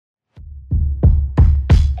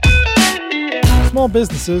Small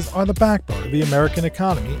businesses are the backbone of the American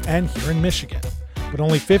economy and here in Michigan, but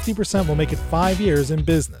only 50% will make it 5 years in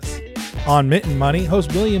business. On Mint and Money,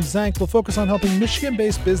 host William Zank will focus on helping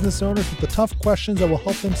Michigan-based business owners with the tough questions that will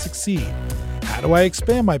help them succeed. How do I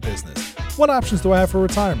expand my business? What options do I have for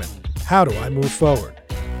retirement? How do I move forward?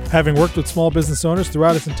 Having worked with small business owners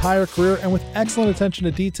throughout his entire career and with excellent attention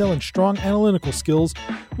to detail and strong analytical skills,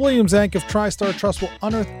 William Zank of TriStar Trust will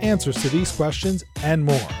unearth answers to these questions and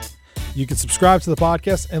more. You can subscribe to the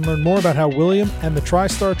podcast and learn more about how William and the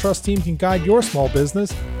TriStar Trust team can guide your small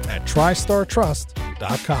business at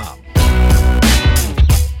tristartrust.com.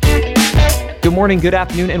 Good morning, good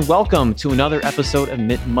afternoon, and welcome to another episode of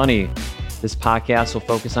Mint Money. This podcast will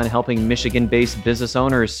focus on helping Michigan-based business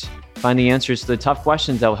owners find the answers to the tough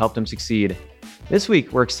questions that will help them succeed. This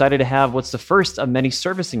week, we're excited to have what's the first of many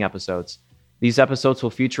servicing episodes. These episodes will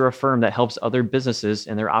feature a firm that helps other businesses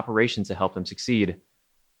in their operations to help them succeed.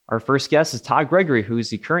 Our first guest is Todd Gregory, who is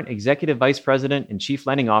the current Executive Vice President and Chief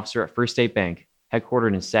Lending Officer at First State Bank,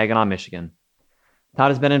 headquartered in Saginaw, Michigan.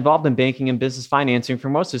 Todd has been involved in banking and business financing for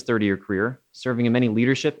most of his 30-year career, serving in many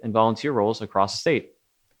leadership and volunteer roles across the state.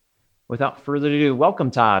 Without further ado,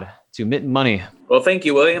 welcome, Todd, to Mint Money. Well, thank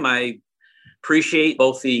you, William. I appreciate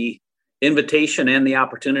both the invitation and the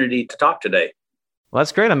opportunity to talk today. Well,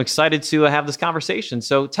 that's great. I'm excited to have this conversation.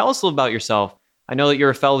 So tell us a little about yourself. I know that you're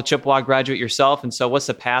a fellow Chippewa graduate yourself. And so what's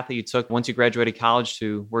the path that you took once you graduated college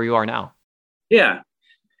to where you are now? Yeah.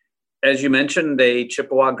 As you mentioned, a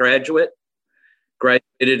Chippewa graduate,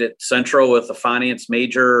 graduated at Central with a finance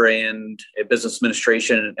major and a business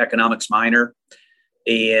administration and economics minor,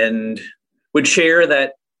 and would share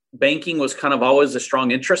that banking was kind of always a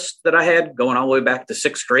strong interest that I had going all the way back to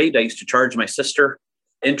sixth grade. I used to charge my sister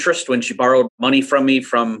interest when she borrowed money from me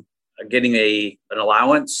from getting an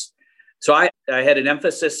allowance. So I had an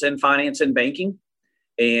emphasis in finance and banking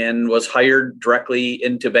and was hired directly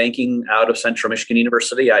into banking out of Central Michigan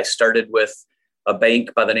University. I started with a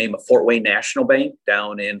bank by the name of Fort Wayne National Bank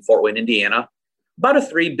down in Fort Wayne, Indiana, about a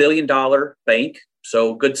 $3 billion bank.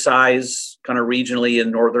 So good size, kind of regionally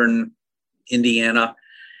in northern Indiana.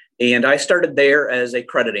 And I started there as a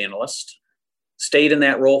credit analyst, stayed in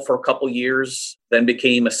that role for a couple years, then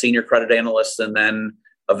became a senior credit analyst, and then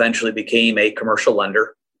eventually became a commercial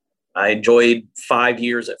lender. I enjoyed 5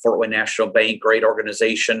 years at Fort Wayne National Bank, great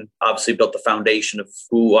organization, obviously built the foundation of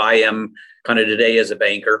who I am kind of today as a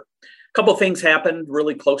banker. A couple of things happened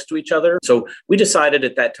really close to each other. So we decided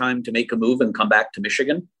at that time to make a move and come back to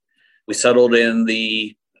Michigan. We settled in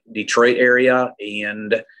the Detroit area,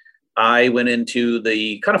 and I went into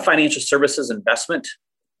the kind of financial services investment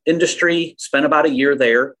industry, spent about a year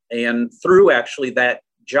there. And through actually that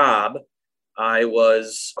job, I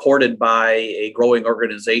was courted by a growing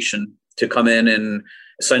organization to come in and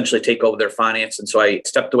essentially take over their finance. And so I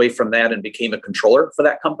stepped away from that and became a controller for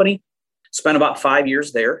that company. Spent about 5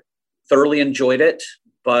 years there, thoroughly enjoyed it.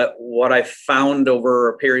 But what I found over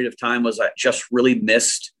a period of time was I just really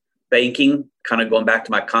missed banking. Kind of going back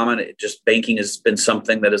to my comment, banking has been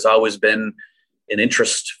something that has always been an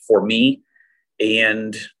interest for me.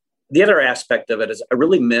 And the other aspect of it is I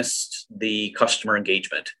really missed the customer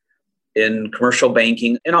engagement. In commercial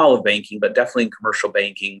banking, in all of banking, but definitely in commercial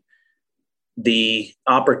banking, the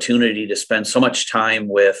opportunity to spend so much time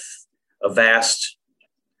with a vast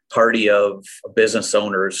party of business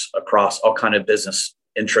owners across all kind of business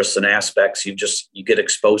interests and aspects, you get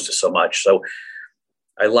exposed to so much. So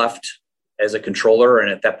I left as a controller,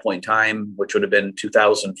 and at that point in time, which would have been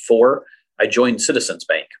 2004, I joined Citizens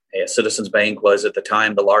Bank. Citizens Bank was at the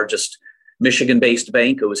time the largest Michigan-based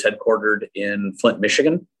bank. It was headquartered in Flint,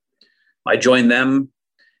 Michigan. I joined them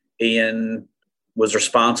and was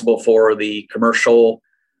responsible for the commercial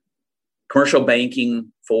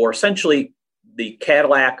banking for essentially the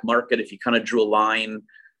Cadillac market. If you kind of drew a line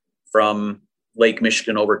from Lake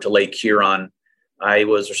Michigan over to Lake Huron, I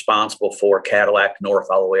was responsible for Cadillac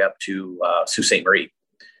North all the way up to Sault Ste. Marie.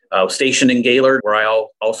 I was stationed in Gaylord, where I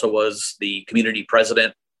also was the community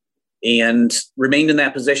president, and remained in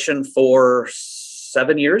that position for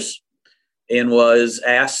 7 years. And was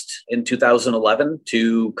asked in 2011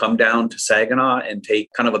 to come down to Saginaw and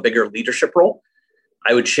take kind of a bigger leadership role.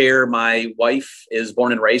 I would share my wife is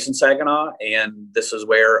born and raised in Saginaw, and this is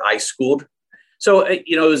where I schooled. So, it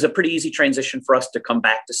was a pretty easy transition for us to come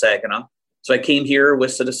back to Saginaw. So I came here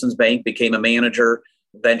with Citizens Bank, became a manager,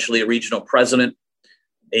 eventually a regional president,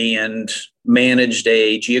 and managed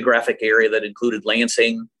a geographic area that included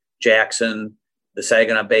Lansing, Jackson, the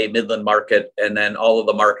Saginaw Bay Midland market, and then all of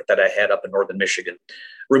the market that I had up in northern Michigan.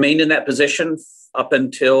 Remained in that position up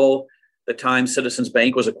until the time Citizens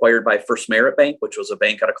Bank was acquired by First Merit Bank, which was a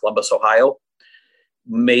bank out of Columbus, Ohio.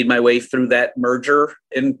 made my way through that merger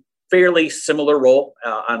in fairly similar role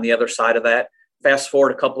on the other side of that. Fast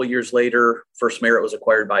forward a couple of years later, First Merit was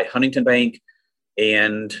acquired by Huntington Bank,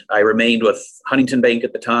 and I remained with Huntington Bank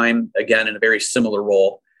at the time, again, in a very similar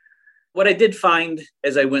role. What I did find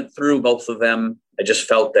as I went through both of them, I just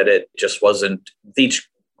felt that it just wasn't, each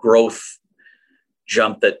growth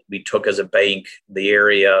jump that we took as a bank, the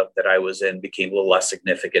area that I was in became a little less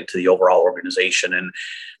significant to the overall organization. And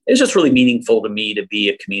it's just really meaningful to me to be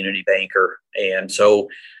a community banker. And so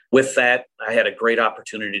with that, I had a great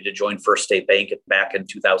opportunity to join First State Bank back in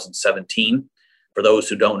 2017. For those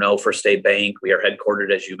who don't know, First State Bank, we are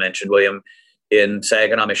headquartered, as you mentioned, William, in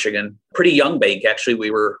Saginaw, Michigan. Pretty young bank, actually.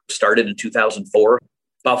 We were started in 2004,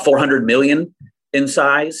 about $400 million in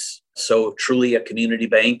size. So truly a community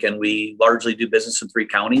bank. And we largely do business in 3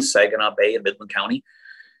 counties, Saginaw Bay and Midland County.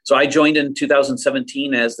 So I joined in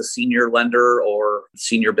 2017 as the senior lender or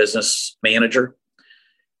senior business manager.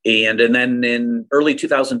 And then in early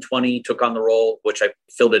 2020, took on the role, which I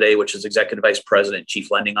fill today, which is Executive Vice President, Chief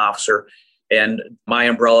Lending Officer. And my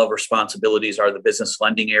umbrella of responsibilities are the business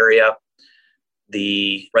lending area,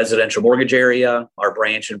 the residential mortgage area, our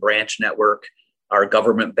branch and branch network, our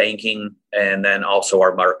government banking, and then also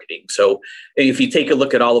our marketing. So if you take a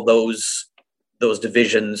look at all of those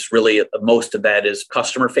divisions, really most of that is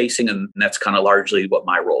customer facing, and that's kind of largely what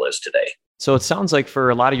my role is today. So it sounds like for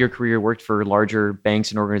a lot of your career, you worked for larger banks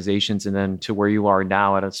and organizations, and then to where you are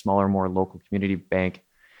now at a smaller, more local community bank.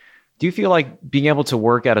 Do you feel like being able to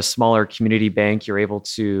work at a smaller community bank, you're able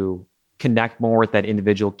to connect more with that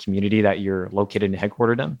individual community that you're located and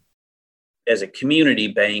headquartered in? As a community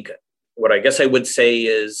bank, what I guess I would say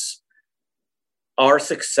is our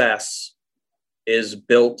success is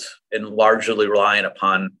built and largely reliant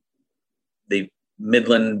upon the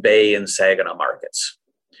Midland Bay and Saginaw markets.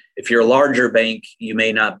 If you're a larger bank, you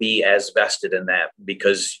may not be as vested in that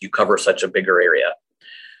because you cover such a bigger area.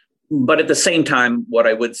 But at the same time, what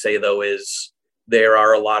I would say, though, is there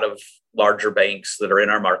are a lot of larger banks that are in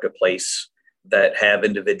our marketplace that have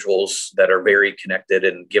individuals that are very connected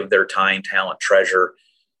and give their time, talent, treasure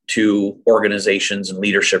to organizations and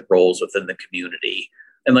leadership roles within the community.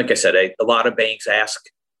 And like I said, a lot of banks ask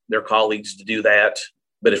their colleagues to do that,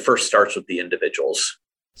 but it first starts with the individuals.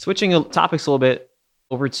 Switching topics a little bit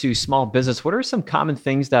over to small business, what are some common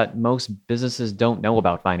things that most businesses don't know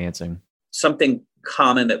about financing? Something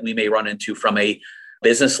common that we may run into from a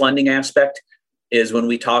business lending aspect is when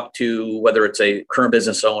we talk to whether it's a current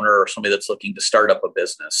business owner or somebody that's looking to start up a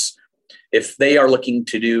business, if they are looking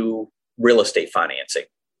to do real estate financing.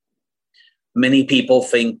 Many people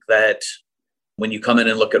think that when you come in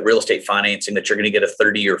and look at real estate financing, that you're going to get a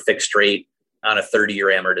 30-year fixed rate on a 30-year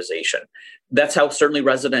amortization. That's how certainly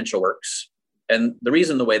residential works. And the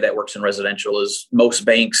reason the way that works in residential is most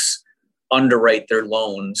banks underwrite their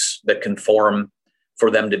loans that conform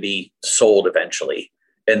for them to be sold eventually.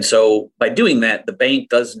 And so by doing that, the bank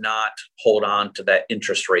does not hold on to that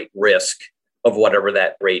interest rate risk of whatever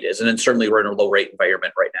that rate is. And then certainly we're in a low rate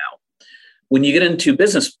environment right now. When you get into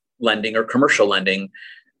business lending or commercial lending,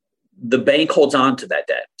 the bank holds on to that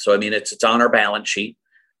debt. So, I mean, it's on our balance sheet.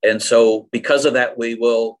 And so because of that,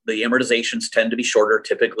 the amortizations tend to be shorter,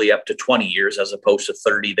 typically up to 20 years as opposed to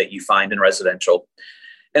 30 that you find in residential.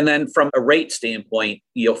 And then from a rate standpoint,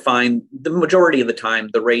 you'll find the majority of the time,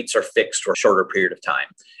 the rates are fixed for a shorter period of time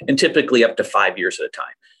and typically up to 5 years at a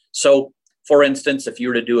time. So for instance, if you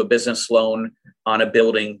were to do a business loan on a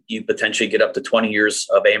building, you potentially get up to 20 years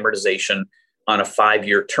of amortization on a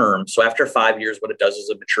 5-year term. So after 5 years, what it does is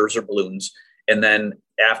it matures or balloons. And then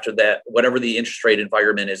after that, whatever the interest rate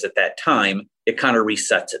environment is at that time, it kind of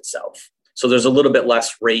resets itself. So there's a little bit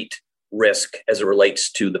less rate risk as it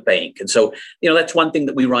relates to the bank. And so, that's one thing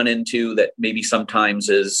that we run into that maybe sometimes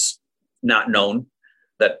is not known,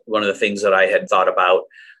 that one of the things that I had thought about.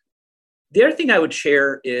 The other thing I would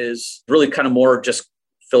share is really kind of more just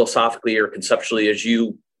philosophically or conceptually as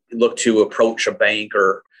you look to approach a bank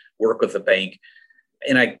or work with a bank.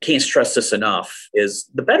 And I can't stress this enough, is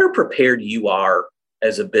the better prepared you are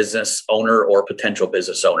as a business owner or potential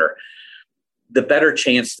business owner, the better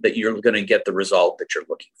chance that you're going to get the result that you're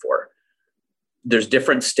looking for. There's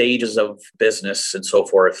different stages of business and so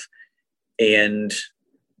forth. And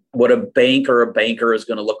what a bank or a banker is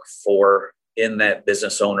going to look for in that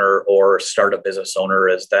business owner or startup business owner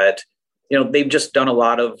is that, they've just done a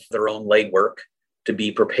lot of their own legwork to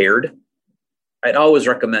be prepared. I'd always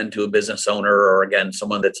recommend to a business owner or, again,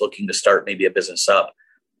 someone that's looking to start maybe a business up,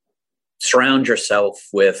 surround yourself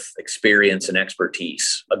with experience and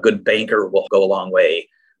expertise. A good banker will go a long way.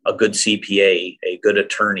 A good CPA, a good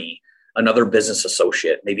attorney, another business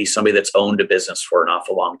associate, maybe somebody that's owned a business for an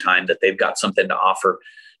awful long time, that they've got something to offer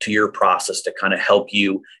to your process to kind of help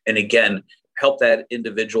you. And again, help that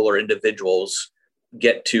individual or individuals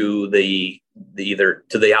get to the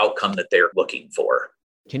outcome that they're looking for.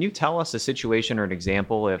 Can you tell us a situation or an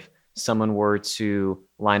example if someone were to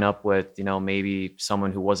line up with, maybe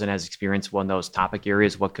someone who wasn't as experienced in one of those topic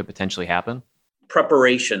areas, what could potentially happen?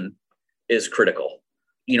 Preparation is critical.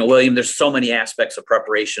 William, there's so many aspects of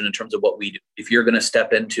preparation in terms of what we do. If you're going to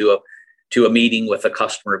step into a meeting with a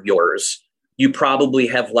customer of yours, you probably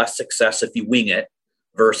have less success if you wing it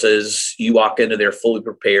versus you walk into there fully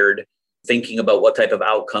prepared, thinking about what type of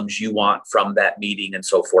outcomes you want from that meeting and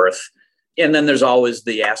so forth. And then there's always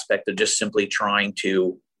the aspect of just simply trying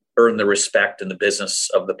to earn the respect and the business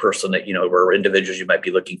of the person that, or individuals you might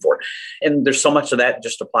be looking for. And there's so much of that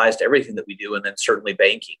just applies to everything that we do, and then certainly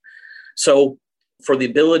banking. So for the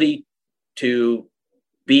ability to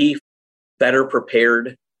be better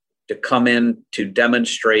prepared, to come in to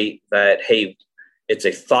demonstrate that, hey, it's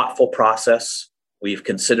a thoughtful process. We've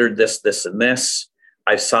considered this, this, and this.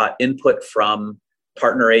 I've sought input from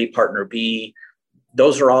partner A, partner B.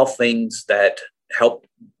 Those are all things that help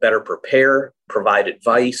better prepare, provide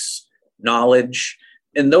advice, knowledge.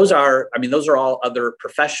 And those are all other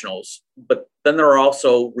professionals, but then there are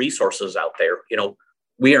also resources out there.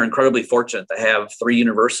 We are incredibly fortunate to have 3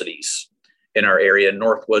 universities in our area: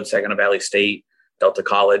 Northwood, Saginaw Valley State, Delta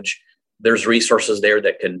College. There's resources there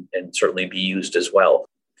that can and certainly be used as well.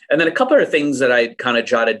 And then a couple of things that I kind of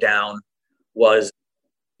jotted down was,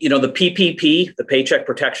 the PPP, the Paycheck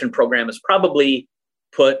Protection Program, has probably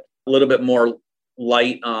put a little bit more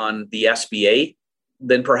light on the SBA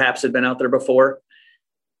than perhaps had been out there before.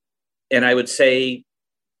 And I would say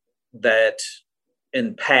that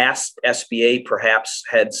in past, SBA perhaps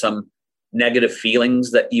had some negative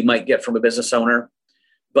feelings that you might get from a business owner.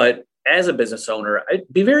 But as a business owner, I'd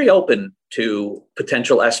be very open to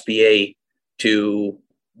potential SBA to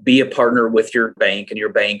be a partner with your bank and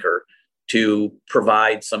your banker to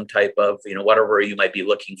provide some type of, whatever you might be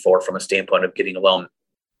looking for from a standpoint of getting a loan.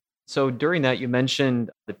 So during that, you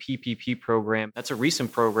mentioned the PPP program. That's a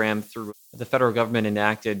recent program through the federal government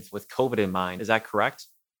enacted with COVID in mind. Is that correct?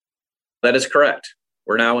 That is correct.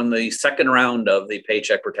 We're now in the second round of the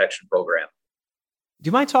Paycheck Protection Program. Do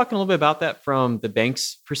you mind talking a little bit about that from the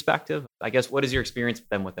bank's perspective? I guess, what has your experience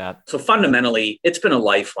been with that? So fundamentally, it's been a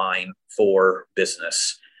lifeline for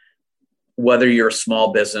business. Whether you're a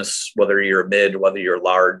small business, whether you're mid, whether you're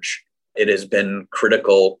large, it has been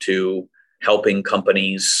critical to helping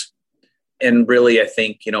companies and really, I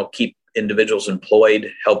think, keep individuals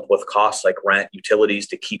employed, help with costs like rent, utilities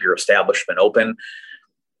to keep your establishment open.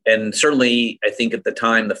 And certainly, I think at the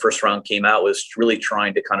time the first round came out was really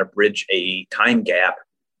trying to kind of bridge a time gap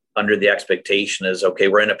under the expectation is, okay,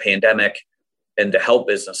 we're in a pandemic, and to help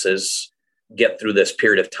businesses get through this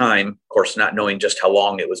period of time, of course, not knowing just how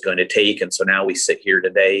long it was going to take. And so now we sit here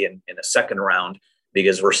today in a second round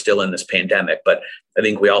because we're still in this pandemic. But I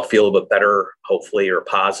think we all feel a bit better, hopefully, or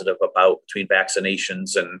positive about between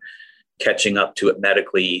vaccinations and catching up to it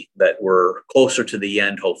medically, that we're closer to the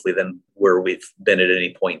end, hopefully, than where we've been at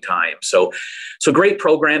any point in time. So great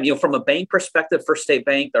program. From a bank perspective, First State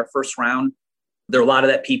Bank, our first round, a lot of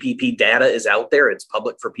that PPP data is out there. It's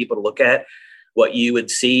public for people to look at. What you would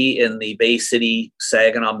see in the Bay City,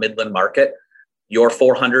 Saginaw, Midland market, your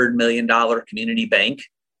 $400 million community bank,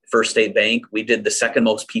 First State Bank, we did the second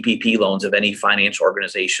most PPP loans of any financial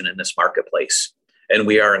organization in this marketplace. And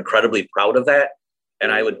we are incredibly proud of that.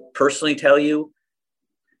 And I would personally tell you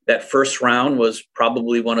that first round was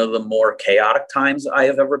probably one of the more chaotic times I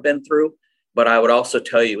have ever been through. But I would also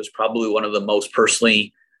tell you it was probably one of the most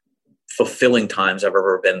personally fulfilling times I've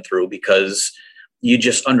ever been through, because you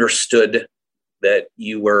just understood that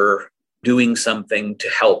you were doing something to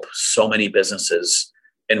help so many businesses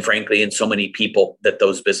and frankly, and so many people that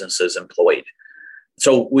those businesses employed.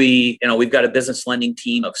 So we've got a business lending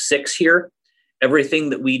team of 6 here.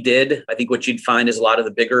 Everything that we did, I think what you'd find is a lot of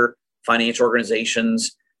the bigger financial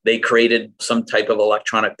organizations, they created some type of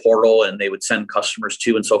electronic portal and they would send customers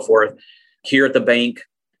to and so forth. Here at the bank,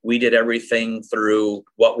 we did everything through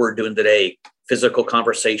what we're doing today, physical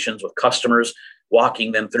conversations with customers,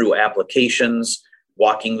 walking them through applications,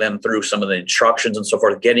 walking them through some of the instructions and so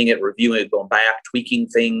forth, getting it, reviewing it, going back, tweaking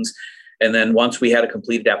things. And then once we had a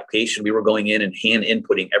completed application, we were going in and hand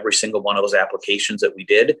inputting every single one of those applications that we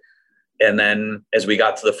did. And then as we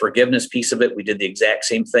got to the forgiveness piece of it, we did the exact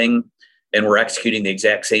same thing. And we're executing the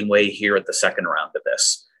exact same way here at the second round of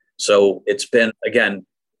this. So it's been, again,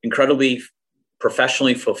 incredibly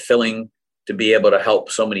professionally fulfilling to be able to help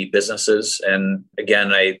so many businesses. And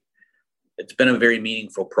again, it's been a very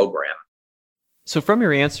meaningful program. So from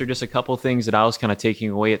your answer, just a couple of things that I was kind of taking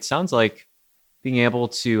away. It sounds like being able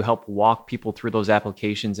to help walk people through those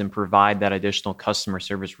applications and provide that additional customer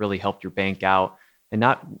service really helped your bank out, and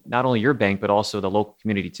not only your bank, but also the local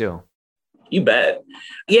community too. You bet.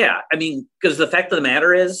 Yeah. I mean, because the fact of the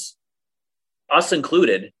matter is, us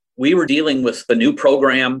included, we were dealing with the new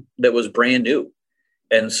program that was brand new.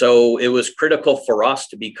 And so it was critical for us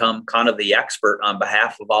to become kind of the expert on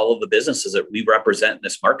behalf of all of the businesses that we represent in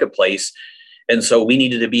this marketplace. And so we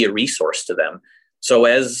needed to be a resource to them. So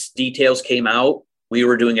as details came out, we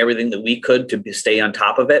were doing everything that we could to stay on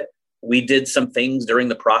top of it. We did some things during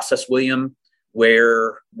the process, William,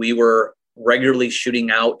 where we were regularly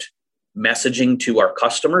shooting out messaging to our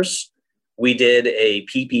customers. We did a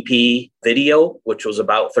PPP video, which was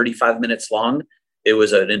about 35 minutes long. It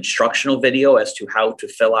was an instructional video as to how to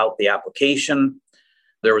fill out the application.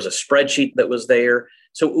 There was a spreadsheet that was there.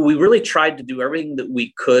 So we really tried to do everything that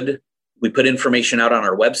we could. We put information out on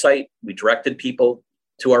our website. We directed people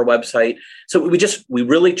to our website. So we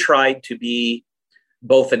really tried to be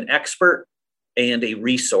both an expert and a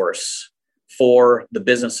resource for the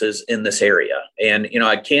businesses in this area. And,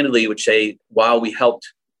 I candidly would say, while we helped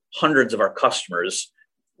hundreds of our customers,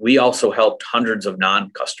 we also helped hundreds of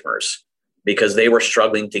non-customers because they were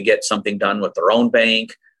struggling to get something done with their own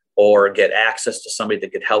bank or get access to somebody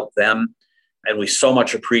that could help them. And we so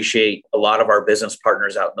much appreciate a lot of our business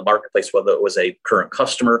partners out in the marketplace, whether it was a current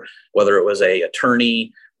customer, whether it was an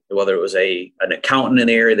attorney, whether it was an accountant in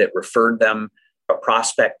the area that referred them, a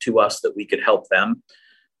prospect to us that we could help them.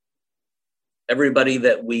 Everybody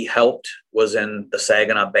that we helped was in the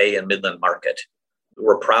Saginaw Bay and Midland market.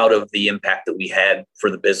 We're proud of the impact that we had for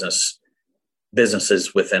the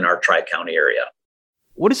businesses within our Tri-County area.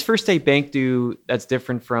 What does First State Bank do that's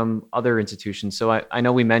different from other institutions? So I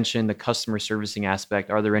know we mentioned the customer servicing aspect.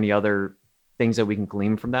 Are there any other things that we can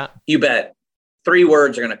glean from that? You bet. 3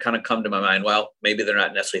 words are going to kind of come to my mind. Well, maybe they're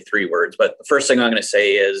not necessarily 3 words, but the first thing I'm going to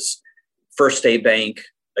say is First State Bank,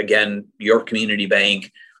 again, your community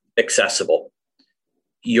bank, accessible.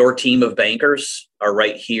 Your team of bankers are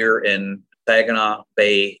right here in Saginaw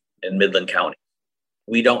Bay and Midland County.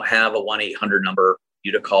 We don't have a 1-800 number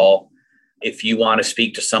you to call. If you want to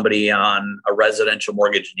speak to somebody on a residential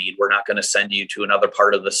mortgage need, we're not going to send you to another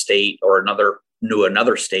part of the state or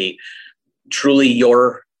another state. Truly,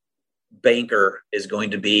 your banker is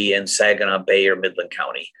going to be in Saginaw Bay or Midland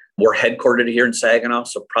County. We're headquartered here in Saginaw,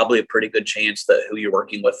 so probably a pretty good chance that who you're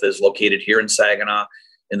working with is located here in Saginaw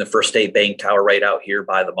in the First State Bank Tower right out here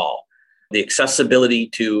by the mall. The accessibility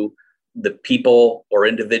to the people or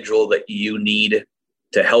individual that you need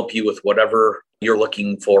to help you with whatever you're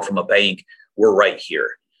looking for from a bank, we're right here.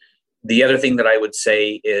 The other thing that I would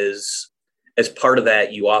say is, as part of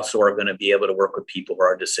that, you also are going to be able to work with people who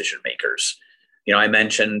are decision makers. I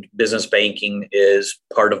mentioned business banking is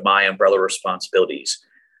part of my umbrella responsibilities.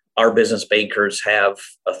 Our business bankers have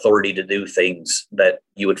authority to do things that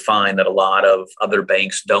you would find that a lot of other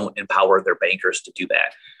banks don't empower their bankers to do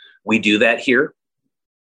that. We do that here.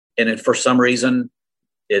 And for some reason,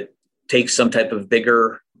 it takes some type of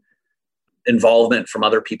bigger involvement from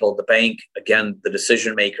other people at the bank. Again, the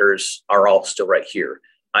decision makers are all still right here.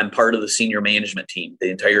 I'm part of the senior management team. The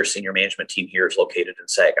entire senior management team here is located in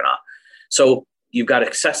Saginaw. So you've got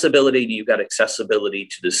accessibility, and you've got accessibility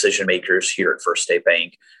to decision makers here at First State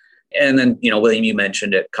Bank. And then, William, you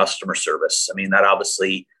mentioned it, customer service. I mean,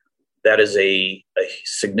 that is a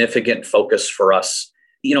significant focus for us.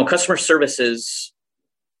 Customer service is,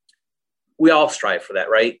 we all strive for that,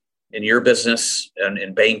 right? In your business and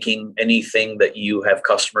in banking, anything that you have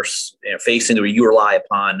customers facing, or you rely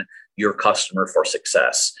upon your customer for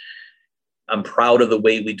success. I'm proud of the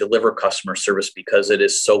way we deliver customer service because it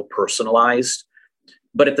is so personalized.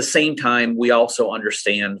 But at the same time, we also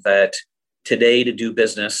understand that today, to do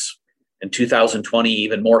business in 2020,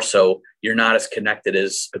 even more so, you're not as connected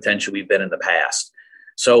as potentially we've been in the past.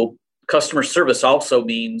 So customer service also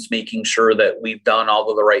means making sure that we've done all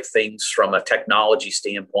of the right things from a technology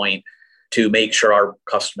standpoint to make sure our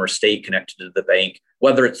customers stay connected to the bank,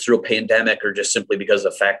 whether it's through a pandemic or just simply because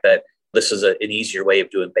of the fact that this is an easier way of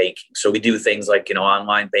doing banking. So we do things like,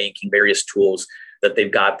 online banking, various tools that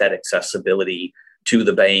they've got that accessibility to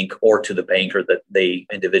the bank or to the banker that they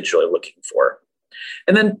individually are looking for.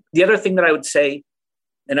 And then the other thing that I would say,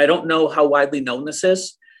 and I don't know how widely known this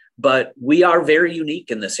is, but we are very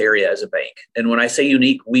unique in this area as a bank. And when I say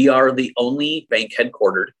unique, we are the only bank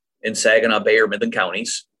headquartered in Saginaw Bay or Midland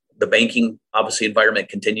counties. The banking, obviously, environment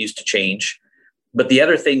continues to change. But the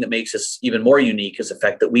other thing that makes us even more unique is the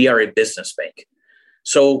fact that we are a business bank.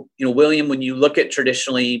 So, William, when you look at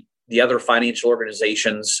traditionally the other financial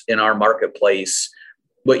organizations in our marketplace,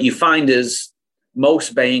 what you find is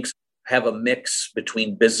most banks have a mix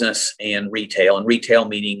between business and retail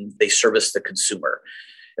meaning they service the consumer.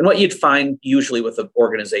 And what you'd find usually with an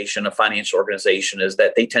organization, a financial organization, is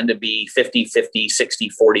that they tend to be 50-50,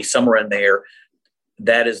 60-40, somewhere in there.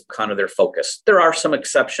 That is kind of their focus. There are some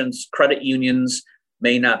exceptions. Credit unions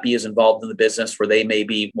may not be as involved in the business, where they may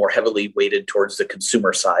be more heavily weighted towards the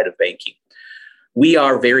consumer side of banking. We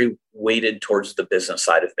are very weighted towards the business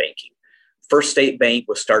side of banking. First State Bank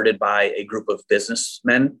was started by a group of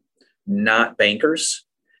businessmen, not bankers.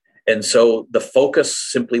 And so the focus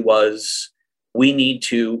simply was, we need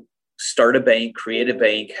to start a bank, create a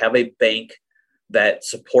bank, have a bank that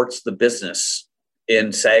supports the business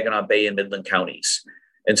in Saginaw Bay and Midland counties.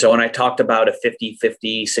 And so when I talked about a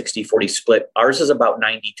 50-50, 60-40 split, ours is about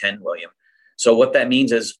 90-10, William. So what that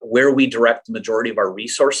means is where we direct the majority of our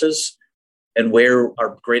resources and where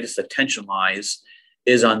our greatest attention lies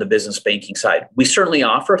is on the business banking side. We certainly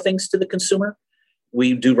offer things to the consumer.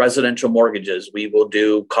 We do residential mortgages. We will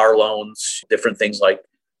do car loans, different things like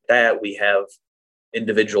that. We have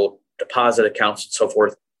individual deposit accounts and so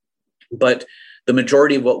forth. But the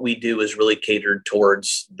majority of what we do is really catered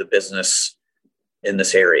towards the business in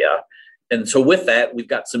this area. And so with that, we've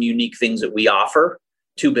got some unique things that we offer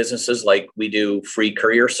to businesses, like we do free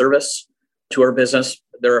courier service to our business.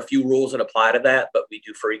 There are a few rules that apply to that, but we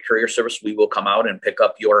do free courier service. We will come out and pick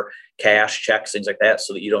up your cash, checks, things like that,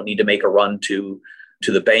 so that you don't need to make a run to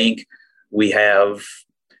the bank. We have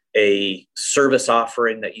a service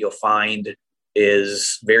offering that you'll find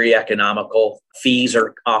is very economical. Fees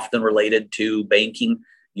are often related to banking.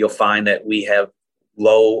 You'll find that we have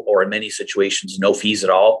low, or in many situations, no fees at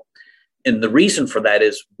all. And the reason for that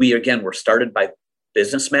is we're started by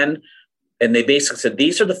businessmen. And they basically said,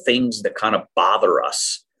 these are the things that kind of bother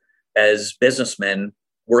us as businessmen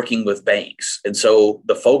working with banks. And so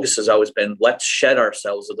the focus has always been, let's shed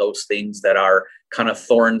ourselves of those things that are kind of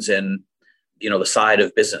thorns in, the side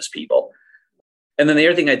of business people. And then the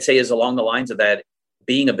other thing I'd say is along the lines of that,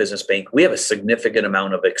 being a business bank, we have a significant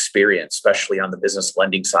amount of experience, especially on the business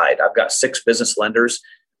lending side. I've got 6 business lenders.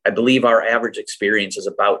 I believe our average experience is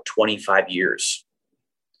about 25 years.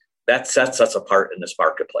 That sets us apart in this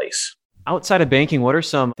marketplace. Outside of banking, what are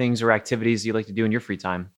some things or activities you like to do in your free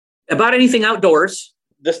time? About anything outdoors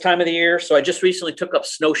this time of the year. So I just recently took up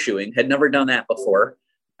snowshoeing, had never done that before.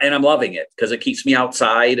 And I'm loving it because it keeps me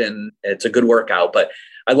outside and it's a good workout. But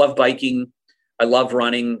I love biking. I love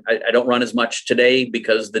running. I don't run as much today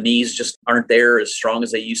because the knees just aren't there as strong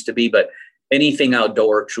as they used to be. But anything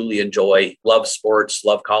outdoor, truly enjoy. Love sports,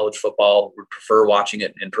 love college football. Would prefer watching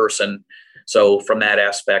it in person. So from that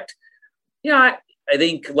aspect, I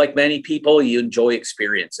think like many people, you enjoy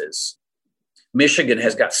experiences. Michigan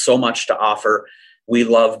has got so much to offer. We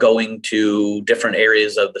love going to different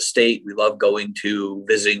areas of the state. We love going to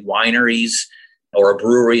visiting wineries or a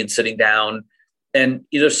brewery and sitting down. And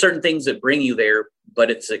there's certain things that bring you there,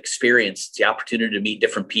 but it's experience. It's the opportunity to meet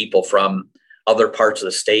different people from other parts of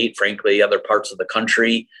the state, frankly, other parts of the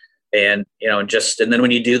country. And, and then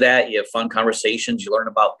when you do that, you have fun conversations, you learn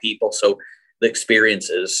about people. So the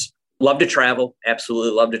experiences. Love to travel.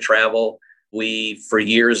 Absolutely love to travel. We, for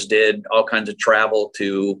years, did all kinds of travel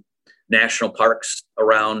to national parks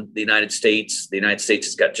around the United States. The United States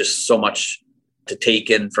has got just so much to take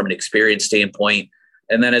in from an experience standpoint.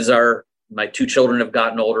 And then as my 2 children have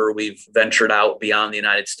gotten older, we've ventured out beyond the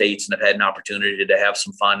United States and have had an opportunity to have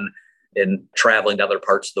some fun in traveling to other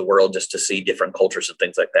parts of the world just to see different cultures and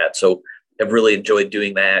things like that. So I've really enjoyed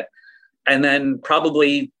doing that. And then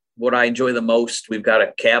probably what I enjoy the most, we've got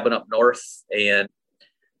a cabin up north and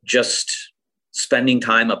just spending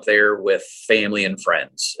time up there with family and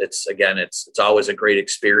friends. It's always a great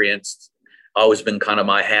experience. It's always been kind of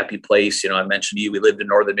my happy place. I mentioned to you, we lived in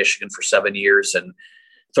Northern Michigan for 7 years and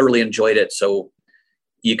thoroughly enjoyed it. So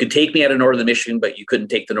you could take me out of Northern Michigan, but you couldn't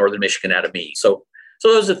take the Northern Michigan out of me. So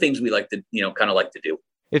those are the things we like to, kind of like to do.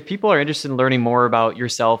 If people are interested in learning more about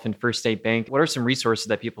yourself and First State Bank, what are some resources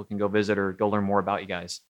that people can go visit or go learn more about you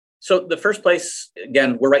guys? So the first place,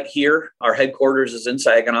 again, we're right here. Our headquarters is in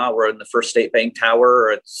Saginaw. We're in the First State Bank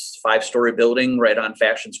Tower. It's a 5-story building right on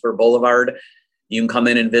Fashion Square Boulevard. You can come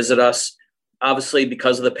in and visit us. Obviously,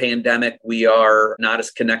 because of the pandemic, we are not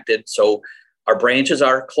as connected. So our branches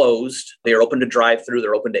are closed. They are open to drive-through.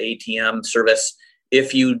 They're open to ATM service.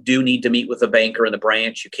 If you do need to meet with a banker in the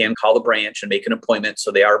branch, you can call the branch and make an appointment.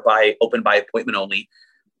 So they are open by appointment only.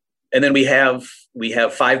 And then we have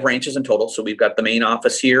 5 branches in total. So we've got the main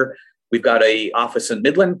office here. We've got an office in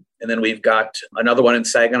Midland, and then we've got another one in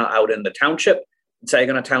Saginaw out in the township. in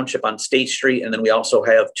Saginaw Township on State Street. And then we also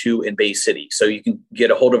have 2 in Bay City. So you can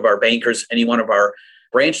get a hold of our bankers, any one of our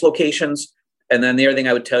branch locations. And then the other thing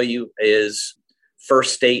I would tell you is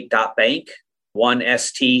firststate.bank.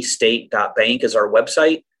 1ststate.bank is our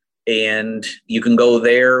website. And you can go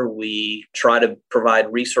there. We try to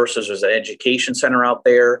provide resources. There's an education center out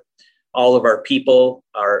there. All of our people,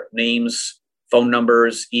 our names, phone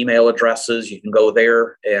numbers, email addresses. You can go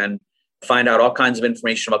there and find out all kinds of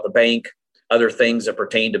information about the bank, other things that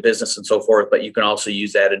pertain to business and so forth. But you can also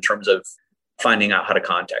use that in terms of finding out how to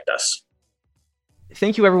contact us.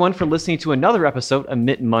 Thank you, everyone, for listening to another episode of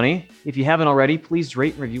Mitten Money. If you haven't already, please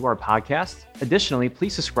rate and review our podcast. Additionally,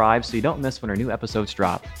 please subscribe so you don't miss when our new episodes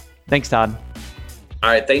drop. Thanks, Todd. All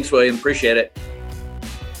right. Thanks, William. Appreciate it.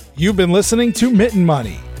 You've been listening to Mitten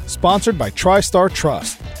Money, sponsored by TriStar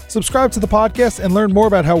Trust. Subscribe to the podcast and learn more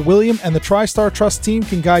about how William and the TriStar Trust team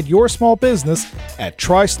can guide your small business at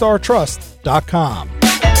tristartrust.com.